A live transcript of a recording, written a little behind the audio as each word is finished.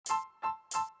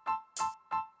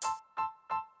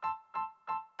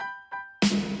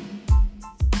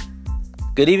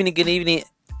Good evening,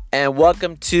 and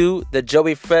welcome to the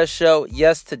Joey Fresh Show.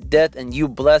 Yes to death and you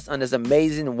blessed on this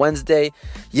amazing Wednesday.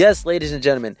 Yes, ladies and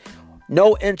gentlemen,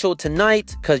 no intro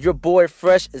tonight because your boy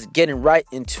Fresh is getting right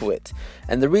into it.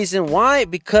 And the reason why,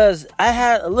 because I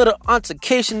had a little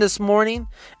altercation this morning,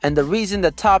 and the reason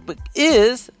the topic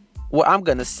is what I'm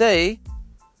going to say,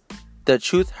 the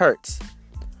truth hurts.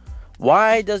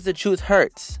 Why does the truth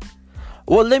hurt?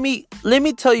 Well, let me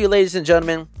tell you, ladies and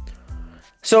gentlemen.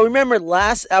 So remember,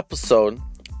 last episode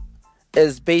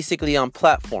is basically on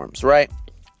platforms, right?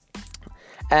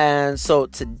 And so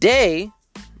today,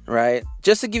 right,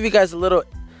 just to give you guys a little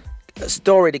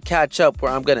story to catch up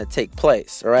where I'm going to take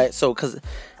place, all right? So, because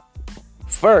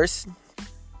first,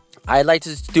 I like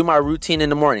to do my routine in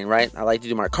the morning, right? I like to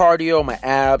do my cardio, my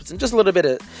abs, and just a little bit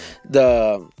of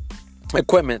the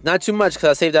equipment. Not too much because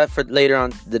I save that for later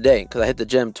on the day because I hit the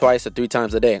gym 2 or 3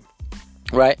 times a day,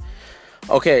 right?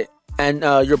 Okay. And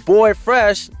your boy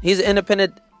Fresh, he's an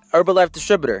independent Herbalife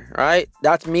distributor, right?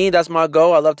 That's me. That's my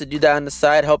goal. I love to do that on the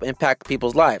side, help impact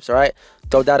people's lives, all right?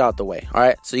 Throw that out the way, all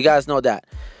right? So you guys know that,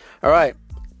 all right?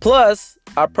 Plus,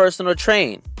 I personal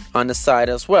train on the side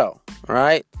as well, all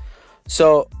right?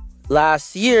 So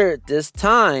last year, this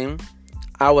time,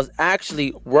 I was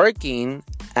actually working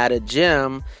at a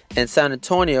gym in San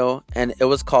Antonio, and it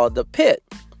was called The Pit,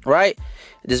 right?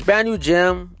 This brand new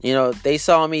gym, they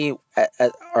saw me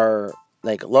at our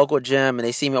local gym, and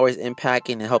they see me always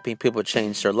impacting and helping people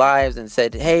change their lives, and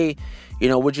said, hey,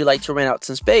 would you like to rent out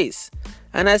some space?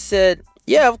 And I said,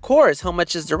 yeah, of course. How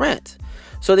much is the rent?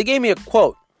 So they gave me a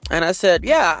quote, and I said,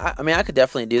 yeah, I could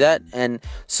definitely do that. And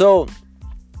so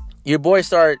your boy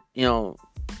started,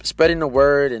 spreading the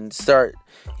word and start,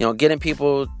 getting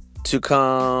people to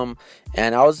come,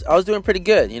 and I was doing pretty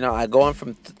good. I go in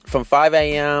from 5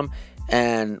 a.m.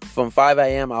 and from 5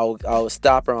 a.m. I'll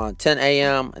stop around 10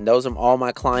 a.m. and those are all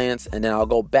my clients, and then I'll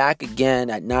go back again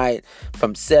at night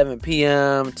from 7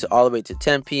 p.m. to all the way to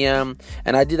 10 p.m.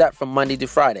 and I do that from Monday to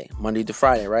Friday,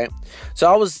 right?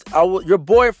 So your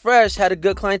boy Fresh had a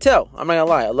good clientele. I'm not gonna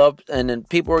lie, and then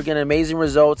people were getting amazing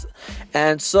results,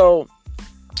 and so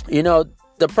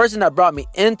the person that brought me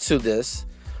into this,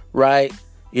 right?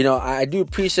 I do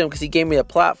appreciate him because he gave me a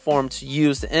platform to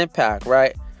use to impact,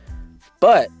 right?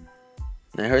 But,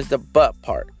 now here's the but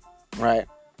part, right?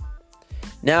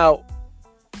 Now,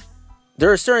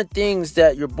 there are certain things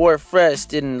that your boy Fresh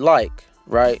didn't like,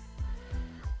 right?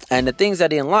 And the things I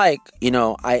didn't like,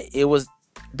 it was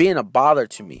being a bother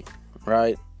to me,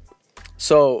 right?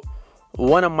 So,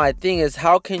 one of my things is,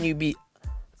 how can you be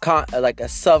like a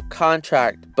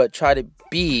subcontract but try to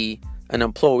be an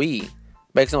employee?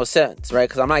 Makes no sense, right?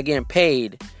 Because I'm not getting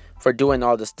paid for doing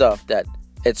all the stuff that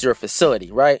it's your facility,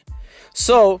 right?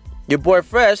 So your boy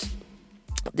Fresh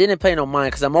didn't pay no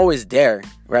mind because I'm always there,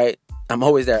 right? I'm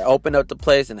always there. Open up the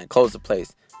place and then close the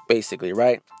place, basically,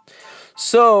 right?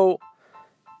 So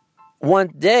one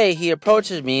day he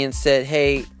approaches me and said,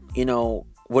 hey,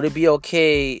 would it be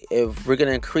okay if we're going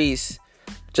to increase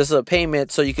just a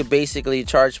payment so you could basically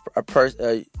charge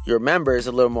your members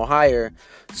a little more higher,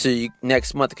 so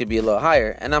next month it could be a little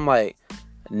higher? And I'm like,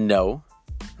 no,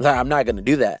 I'm not going to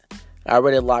do that. I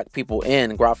already locked people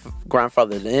in,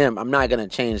 grandfathered in. I'm not going to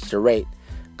change the rate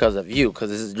because of you, because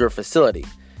this is your facility,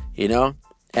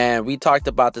 And we talked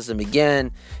about this in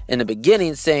the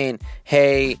beginning, saying,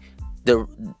 hey,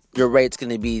 your rate's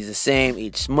going to be the same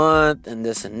each month and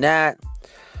this and that.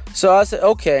 So I said,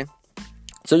 okay.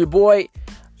 So your boy,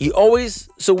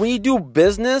 so when you do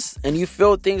business and you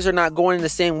feel things are not going the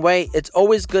same way, it's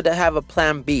always good to have a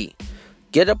plan B.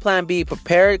 Get a plan B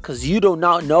prepared because you do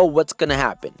not know what's going to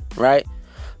happen, right?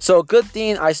 So good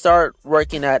thing I started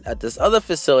working at this other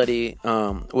facility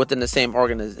within the same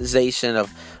organization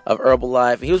of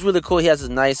Herbalife. He was really cool. He has this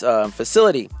nice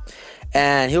facility,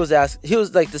 and he was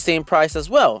like the same price as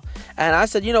well. And I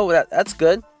said, that's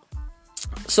good.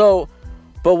 So,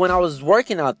 but when I was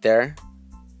working out there,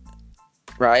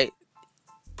 right,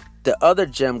 the other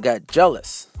gym got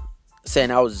jealous,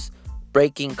 saying I was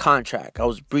breaching contract.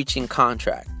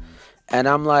 And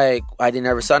I'm like, I didn't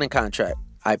ever sign a contract.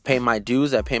 I pay my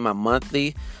dues. I pay my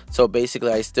monthly. So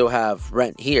basically, I still have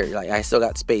rent here. Like, I still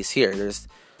got space here.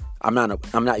 I'm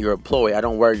not your employee. I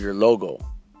don't wear your logo.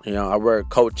 I wear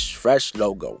Coach Fresh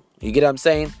logo. You get what I'm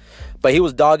saying? But he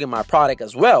was dogging my product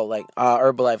as well. Like,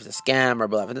 Herbalife is a scam,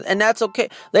 Herbalife. And that's okay.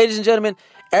 Ladies and gentlemen,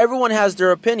 everyone has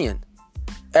their opinion.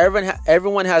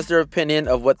 Everyone has their opinion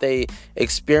of what they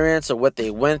experienced or what they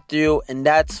went through, and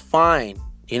that's fine.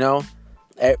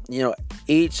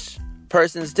 Each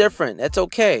person's different. It's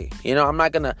okay. I'm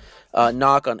not gonna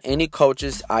knock on any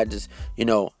coaches. I just,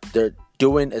 they're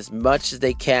doing as much as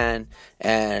they can,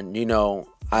 and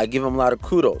I give him a lot of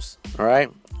kudos. All right.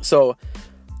 So,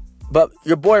 but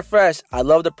your boy Fresh, I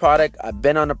love the product. I've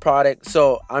been on the product.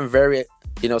 So I'm very,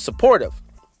 supportive.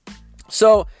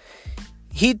 So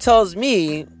he tells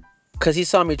me, because he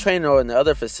saw me training over in the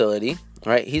other facility,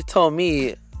 right? He told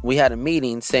me, we had a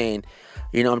meeting saying,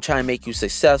 I'm trying to make you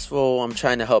successful. I'm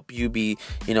trying to help you be,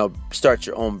 start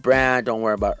your own brand. Don't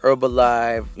worry about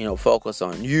Herbalife, focus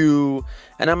on you.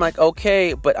 And I'm like,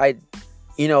 okay, but I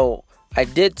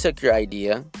did took your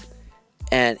idea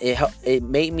and it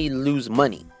made me lose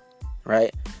money,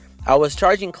 right? I was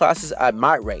charging classes at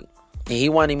my rate and he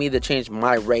wanted me to change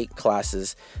my rate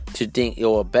classes to think it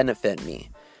will benefit me.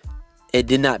 It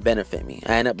did not benefit me.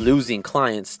 I ended up losing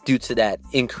clients due to that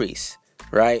increase,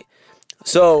 right?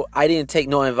 So I didn't take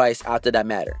no advice after that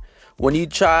matter. When you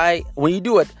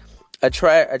do a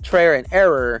trial and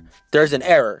error, there's an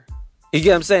error. You get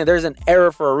what I'm saying? There's an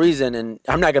error for a reason, and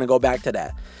I'm not going to go back to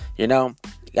that.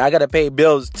 I got to pay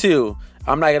bills too.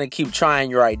 I'm not going to keep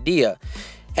trying your idea.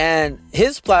 And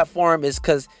his platform is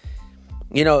because,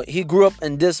 he grew up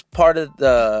in this part of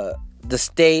the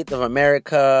state of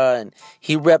America, and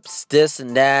he reps this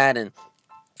and that, and,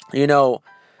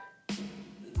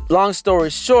 long story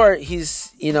short, he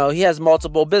has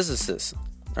multiple businesses.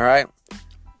 All right.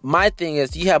 My thing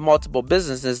is, you have multiple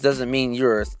businesses doesn't mean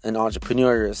you're an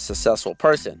entrepreneur, you're a successful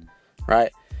person,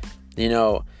 right?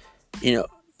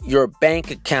 Your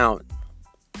bank account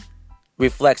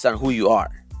reflects on who you are.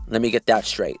 Let me get that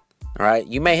straight. All right.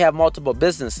 You may have multiple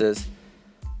businesses,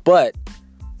 but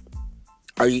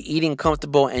are you eating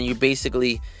comfortable and you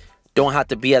basically don't have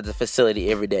to be at the facility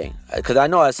every day? Because I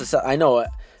know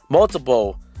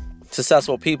multiple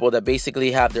successful people that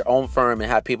basically have their own firm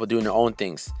and have people doing their own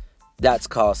things. That's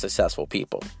called successful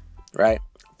people, right?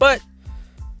 But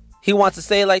he wants to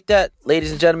say it like that.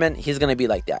 Ladies and gentlemen, he's going to be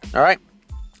like that, all right?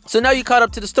 So now you caught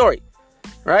up to the story,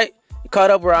 right? You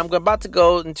caught up where I'm about to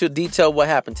go into detail what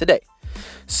happened today.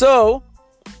 So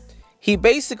he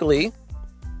basically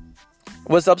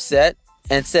was upset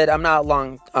and said, I'm not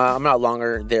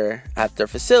longer there at their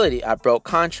facility. I broke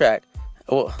contract.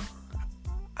 Well,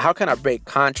 how can I break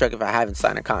contract if I haven't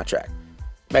signed a contract?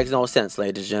 Makes no sense,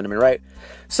 ladies and gentlemen, right?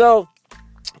 So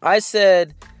I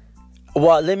said,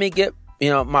 well, let me get,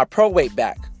 my probate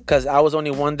back, because I was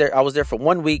there for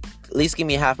 1 week. At least give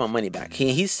me half my money back.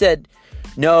 He said,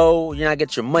 no, you're not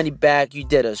getting your money back. You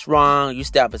did us wrong. You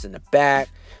stabbed us in the back,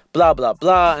 blah, blah,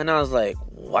 blah. And I was like,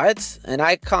 what? And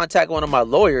I contacted one of my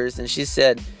lawyers and she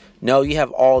said, no, you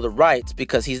have all the rights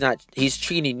because he's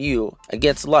treating you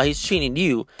against the law. He's treating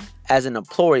you as an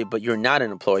employee, but you're not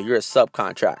an employee. You're a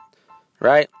subcontract,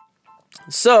 right?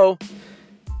 So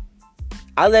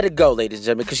I let it go, ladies and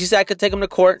gentlemen, because she said I could take him to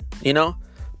court,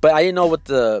 but I didn't know what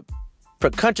the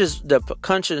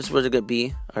repercussions were going to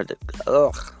be, or the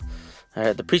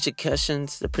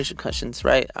repercussions,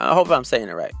 right? I hope I'm saying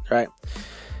it right?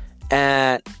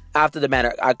 And after the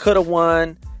matter, I could have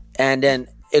won, and then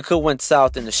it could have went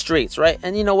south in the streets, right?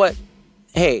 And you know what?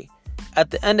 Hey, at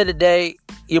the end of the day,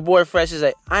 your boy Fresh is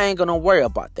like, I ain't gonna worry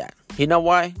about that. You know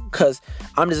why? Because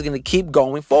I'm just gonna keep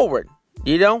going forward.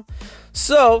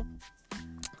 So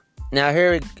now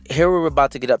here we're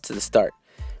about to get up to the start.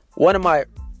 One of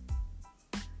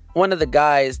the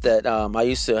guys that I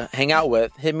used to hang out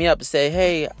with hit me up and say,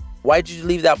 hey, why'd you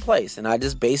leave that place? And I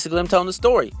just basically am telling the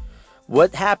story.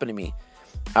 What happened to me?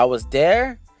 I was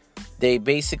there. They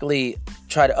basically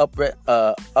tried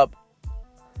to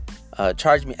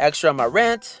charge me extra on my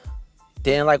rent.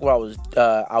 They didn't like what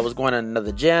I was going on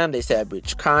another gym. They said I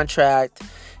breached contract,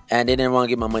 and they didn't want to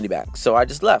give my money back. So I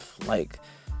just left. Like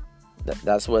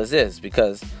that's what it is,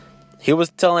 because he was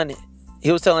telling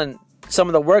some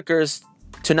of the workers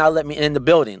to not let me in the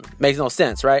building. Makes no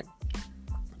sense, right?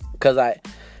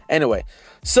 Anyway.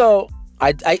 So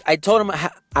I told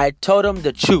him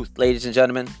the truth, ladies and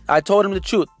gentlemen. I told him the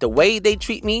truth. The way they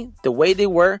treat me, the way they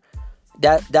were,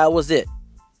 that was it.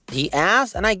 He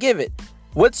asked and I give it.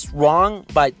 What's wrong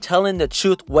by telling the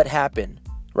truth what happened,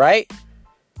 right?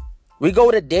 We go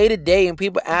to day and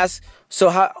people ask, so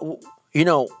how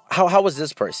was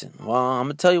this person? Well, I'm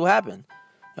going to tell you what happened.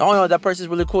 Oh, no, that person's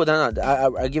really cool.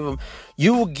 I give them,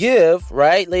 you give,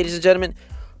 right, ladies and gentlemen,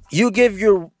 you give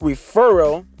your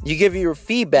referral, you give your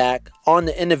feedback on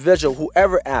the individual,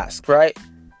 whoever asks, right?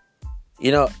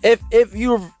 If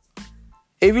you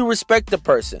respect the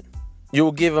person, you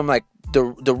will give them like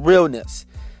the realness.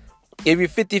 If you're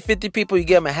 50-50 people, you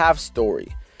give them a half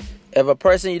story. If a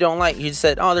person you don't like, you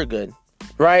said, oh, they're good.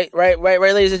 Right,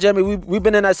 ladies and gentlemen, we've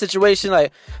been in that situation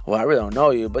like, well, I really don't know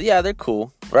you, but yeah, they're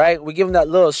cool, right? We give them that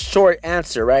little short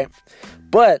answer, right?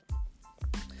 But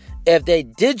if they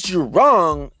did you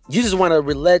wrong, you just want to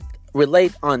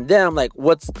relate on them, like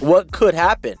what could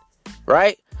happen,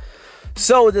 right?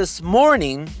 So this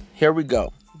morning, here we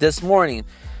go. This morning,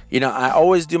 I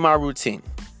always do my routine.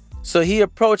 So he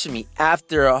approached me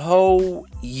after a whole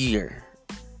year,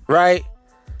 right?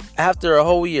 After a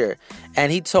whole year.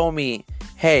 And he told me,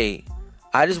 hey,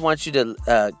 I just want you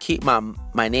to keep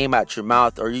my name out your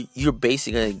mouth, or you're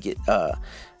basically going to get,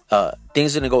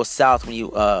 things are going to go south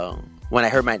when I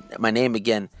heard my name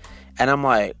again. And I'm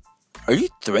like, are you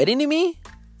threatening me?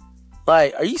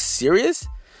 Like, are you serious?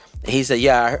 And he said,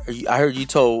 yeah, I heard you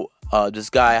told this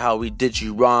guy how we did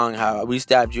you wrong, how we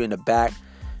stabbed you in the back.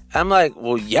 I'm like,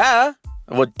 well, yeah.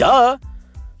 Well, duh.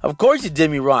 Of course you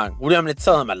did me wrong. What, am I going to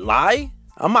tell him a lie?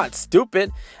 I'm not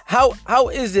stupid. How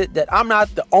is it that I'm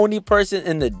not the only person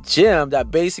in the gym that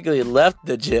basically left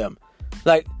the gym?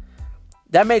 Like,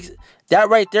 that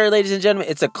right there, ladies and gentlemen,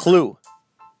 it's a clue,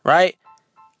 right?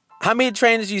 How many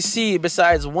trainers you see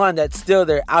besides one that's still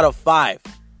there out of 5?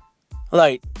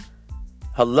 Like,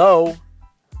 hello?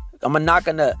 I'm not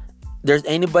gonna, there's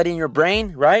anybody in your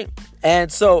brain, right?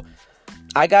 And so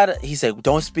he said,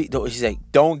 don't speak. He's like,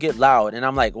 don't get loud. And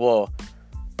I'm like, well,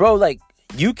 bro, like,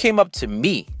 you came up to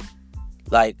me,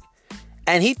 like,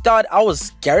 and he thought I was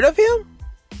scared of him?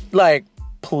 Like,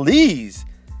 please.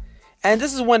 And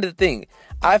this is one of the things.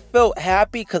 I felt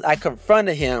happy because I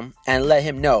confronted him and let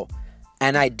him know.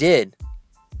 And I did.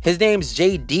 His name's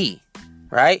JD,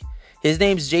 right? His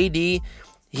name's JD.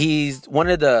 He's one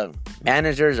of the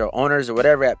managers or owners or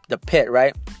whatever at the pit,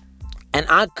 right? And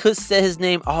I could say his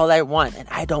name all I want, and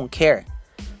I don't care.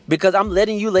 Because I'm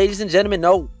letting you, ladies and gentlemen,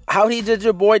 know how he did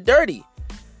your boy dirty.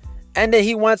 And then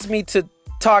he wants me to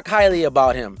talk highly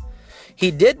about him. He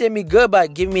did me good by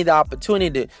giving me the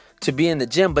opportunity to be in the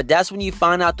gym. But that's when you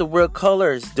find out the real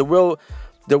colors, the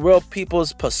real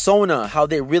people's persona, how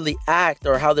they really act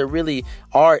or how they really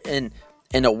are in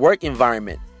a work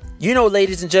environment.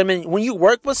 Ladies and gentlemen, when you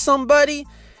work with somebody,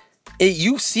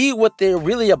 you see what they're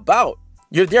really about.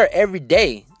 You're there every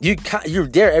day. You're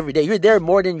there every day. You're there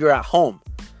more than you're at home.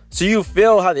 So you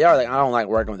feel how they are. Like, I don't like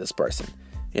working with this person.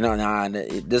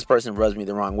 This person rubs me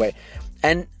the wrong way.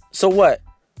 And so what?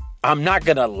 I'm not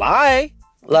gonna lie.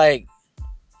 Like,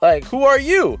 who are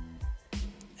you?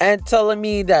 And telling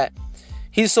me that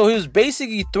he was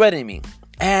basically threatening me.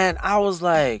 And I was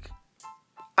like,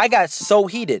 I got so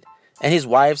heated. And his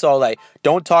wife's all like,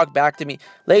 don't talk back to me.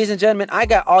 Ladies and gentlemen, I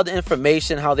got all the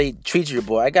information, how they treat your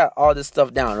boy. I got all this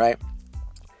stuff down, right?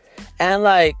 And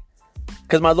like,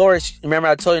 because my lawyer, remember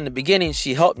I told you in the beginning,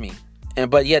 she helped me.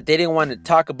 But yet they didn't want to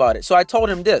talk about it. So I told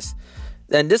him this.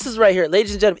 And this is right here.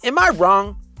 Ladies and gentlemen, am I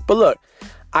wrong? But look,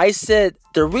 I said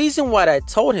the reason why I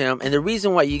told him and the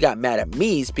reason why you got mad at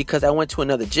me is because I went to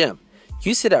another gym.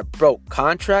 You said I broke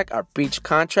contract, I breached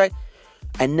contract.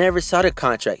 I never saw the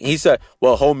contract. And he said,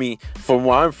 well, homie, from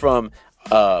where I'm from,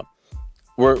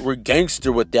 we're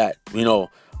gangster with that,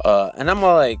 and I'm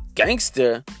all like,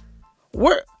 gangster?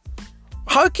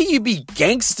 How can you be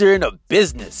gangster in a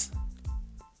business?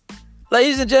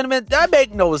 Ladies and gentlemen, that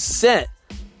make no sense.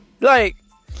 Like,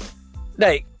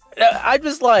 I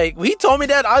just like, when he told me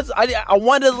that, I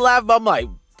wanted to laugh, but I'm like,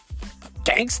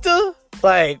 gangster?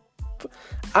 Like,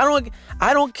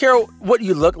 I don't care what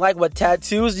you look like, what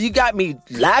tattoos, you got me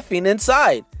laughing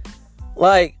inside.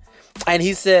 Like, and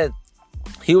he said,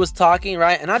 he was talking,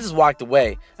 right? And I just walked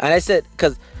away. And I said,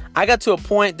 because I got to a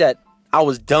point that I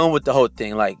was done with the whole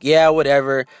thing. Like, yeah,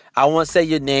 whatever. I won't say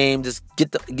your name. Just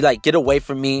get away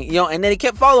from me. And then he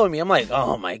kept following me. I'm like,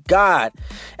 oh my God.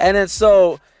 And then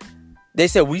so they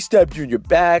said, we stabbed you in your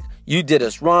back. You did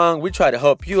us wrong. We tried to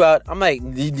help you out. I'm like,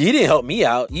 you didn't help me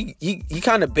out. You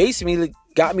kind of basically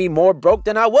got me more broke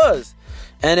than I was.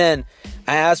 And then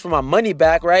I asked for my money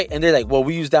back, right? And they're like, well,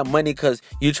 we used that money because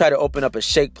you tried to open up a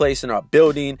shake place in our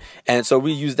building. And so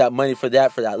we used that money for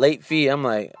that late fee. I'm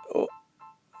like, oh,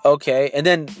 okay. And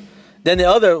then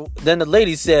the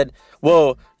lady said,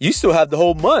 well, you still have the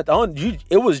whole month.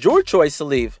 It was your choice to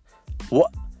leave.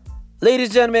 What? Ladies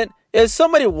and gentlemen, is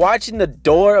somebody watching the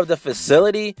door of the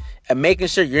facility and making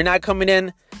sure you're not coming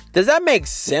in? Does that make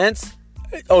sense?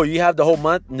 Oh, you have the whole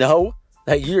month? No.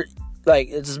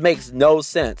 It just makes no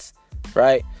sense,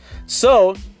 right?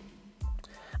 So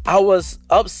I was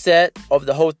upset of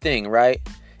the whole thing, right?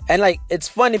 And it's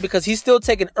funny because he's still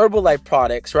taking Herbalife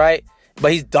products, right?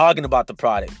 But he's dogging about the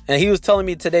product. And he was telling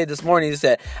me this morning, he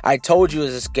said, I told you it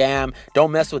was a scam.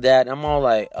 Don't mess with that. And I'm all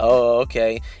like, oh,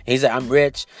 okay. And he's like, I'm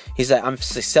rich. He's like, I'm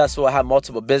successful. I have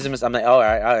multiple businesses. I'm like, all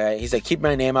right. He's like, keep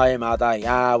my name out of your mouth. I'm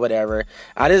like, whatever.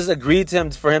 I just agreed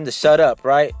for him to shut up,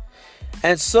 right?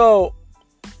 And so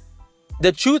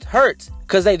the truth hurts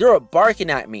because they were barking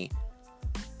at me.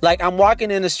 Like, I'm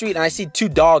walking in the street and I see two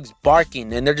dogs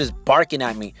barking, and they're just barking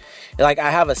at me. Like,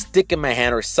 I have a stick in my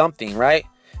hand or something, right?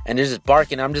 And they're just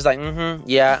barking. I'm just like,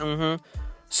 yeah.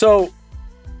 So,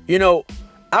 you know,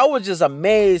 I was just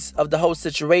amazed of the whole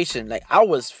situation. Like, I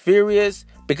was furious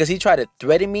because he tried to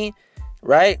threaten me,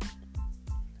 right?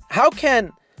 How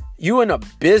can you in a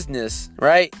business,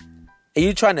 right, and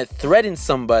you trying to threaten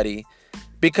somebody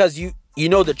because you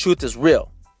know the truth is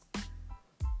real?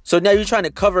 So now you're trying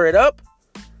to cover it up?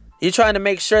 You're trying to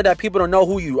make sure that people don't know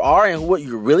who you are and what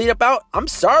you're really about? I'm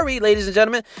sorry, ladies and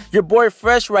gentlemen. Your boy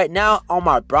Fresh right now on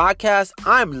my broadcast,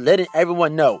 I'm letting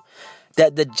everyone know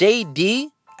that the JD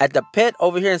at the pit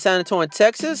over here in San Antonio,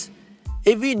 Texas,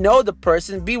 if you know the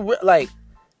person, like,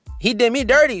 he did me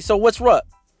dirty. So what's what?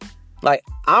 Like,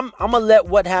 I'm going to let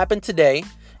what happened today.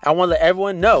 I want to let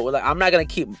everyone know. Like, I'm not going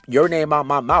to keep your name out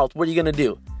my mouth. What are you going to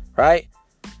do? Right?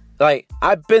 Like,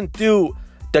 I've been through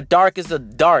the darkest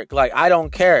of dark. Like, I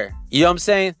don't care. You know what I'm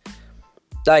saying?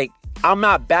 Like, I'm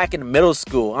not back in middle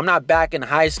school. I'm not back in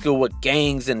high school with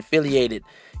gangs and affiliated.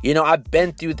 You know, I've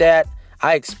been through that.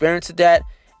 I experienced that.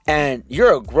 And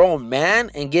you're a grown man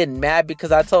and getting mad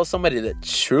because I told somebody the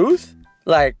truth?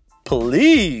 Like,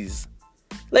 please.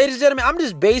 Ladies and gentlemen, I'm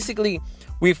just basically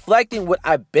reflecting what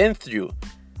I've been through.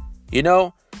 You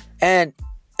know? And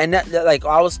that, like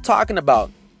I was talking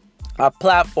about, a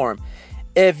platform.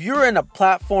 If you're in a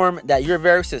platform that you're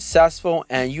very successful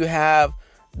and you have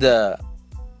the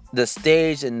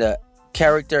stage and the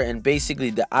character and basically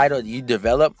the idol that you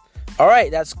develop, all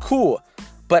right, that's cool.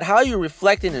 But how you're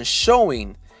reflecting and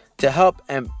showing to help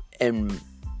and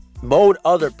mold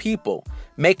other people,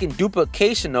 making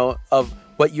duplication of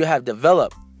what you have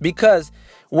developed. Because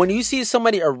when you see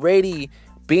somebody already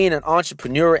being an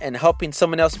entrepreneur and helping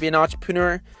someone else be an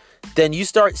entrepreneur, then you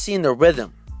start seeing the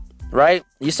rhythm. Right?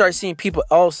 You start seeing people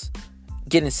else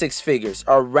getting six figures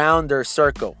around their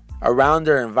circle, around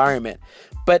their environment.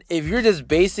 But if you're just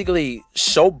basically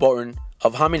showboating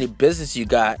of how many business you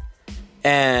got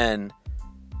and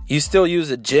you still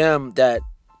use a gym that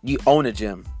you own a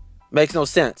gym, makes no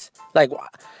sense. Like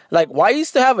why you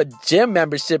still have a gym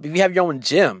membership if you have your own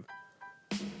gym?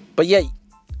 But yeah,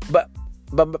 but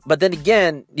then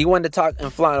again, you want to talk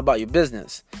and flaunt about your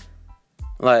business.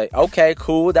 Like, okay,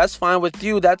 cool, that's fine with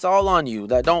you. That's all on you.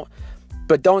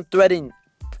 But don't threaten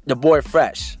the boy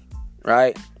Fresh,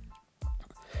 right?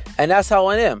 And that's how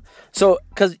I am. So,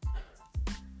 because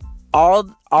all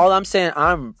I'm saying,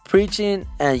 I'm preaching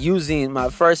and using my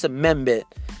First Amendment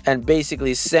and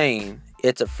basically saying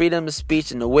it's a freedom of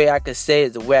speech, and the way I could say it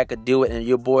is the way I could do it. And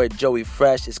your boy Joey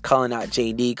Fresh is calling out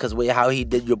JD because how he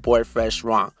did your boy Fresh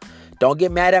wrong. Don't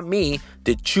get mad at me.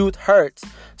 The truth hurts.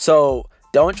 So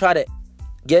don't try to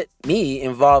get me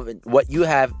involved in what you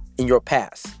have in your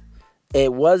past.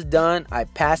 It was done. I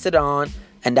pass it on,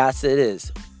 and that's it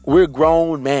is. We're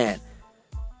grown man.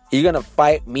 You're gonna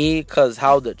fight me because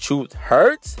how the truth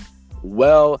hurts?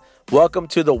 Well, welcome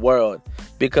to the world,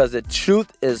 because the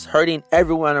truth is hurting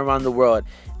everyone around the world.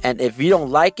 And if you don't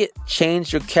like it,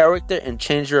 change your character and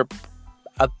change your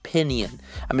opinion.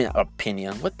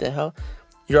 What the hell?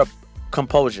 Your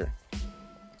composure.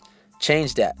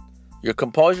 Change that. Your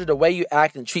composure, the way you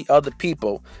act and treat other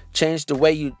people, change the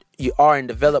way you are and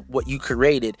develop what you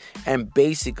created. And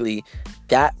basically,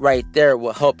 that right there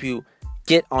will help you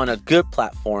get on a good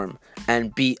platform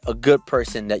and be a good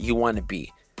person that you want to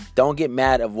be. Don't get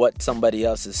mad at what somebody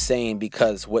else is saying,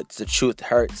 because what's the truth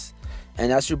hurts.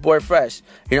 And that's your boy Fresh.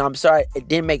 You know, I'm sorry it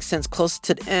didn't make sense close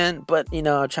to the end, but, you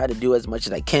know, I try to do as much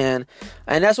as I can.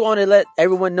 And that's what I want to let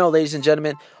everyone know, ladies and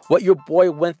gentlemen, what your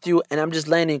boy went through. And I'm just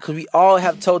landing because we all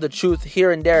have told the truth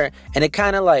here and there. And it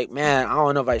kind of like, man, I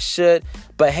don't know if I should.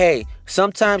 But hey,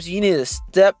 sometimes you need to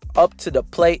step up to the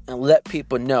plate and let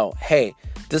people know, hey,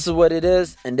 this is what it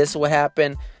is and this is what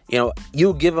happened. You know,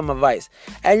 you give them advice.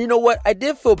 And you know what? I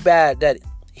did feel bad that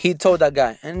he told that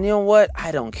guy. And you know what?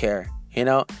 I don't care. You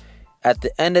know, at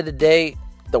the end of the day,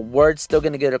 the word's still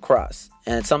going to get across.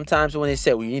 And sometimes when they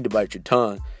say, well, you need to bite your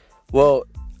tongue. Well,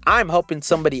 I'm helping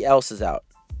somebody else's out.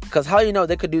 Because how you know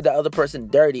they could do the other person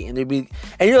dirty and they'd be.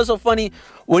 And you know what's so funny?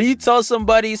 When you tell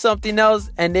somebody something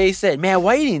else and they said, man,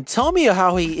 why you didn't tell me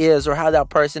how he is or how that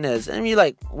person is? And you're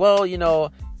like, well, you know,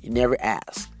 you never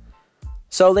asked.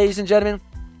 So, ladies and gentlemen,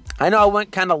 I know I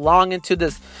went kind of long into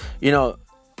this, you know,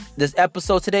 this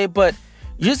episode today, but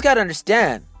you just got to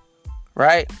understand,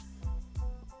 right?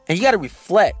 And you got to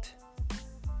reflect.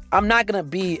 I'm not going to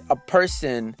be a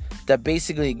person that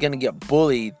basically going to get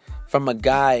bullied from a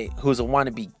guy who's a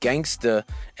wannabe gangster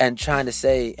and trying to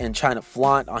say and trying to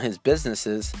flaunt on his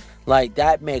businesses. Like,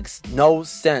 that makes no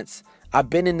sense. I've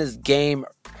been in this game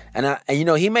And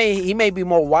he may be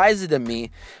more wiser than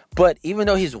me, but even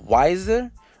though he's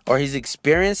wiser or his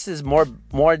experience is more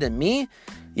than me,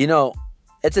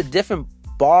 it's a different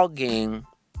ball game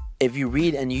if you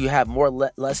read and you have more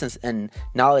lessons and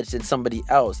knowledge than somebody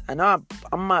else. And I'm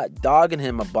not dogging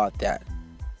him about that.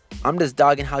 I'm just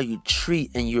dogging how you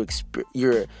treat and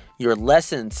your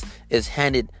lessons is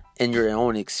handed in your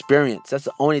own experience. That's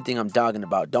the only thing I'm dogging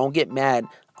about. Don't get mad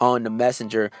on the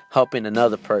messenger helping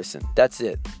another person. That's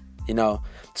it.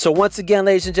 So once again,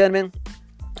 ladies and gentlemen,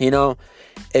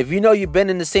 if you've been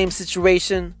in the same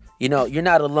situation, you're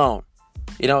not alone.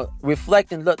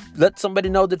 Reflect and let somebody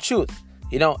know the truth.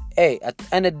 Hey, at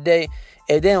the end of the day,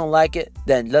 if they don't like it,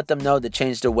 then let them know to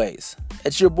change their ways.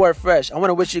 It's your boy Fresh. I want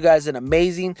to wish you guys an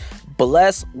amazing,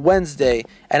 blessed Wednesday.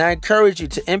 And I encourage you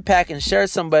to impact and share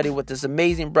somebody with this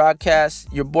amazing broadcast.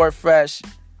 Your boy Fresh.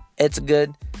 It's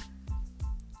good.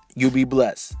 You be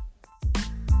blessed.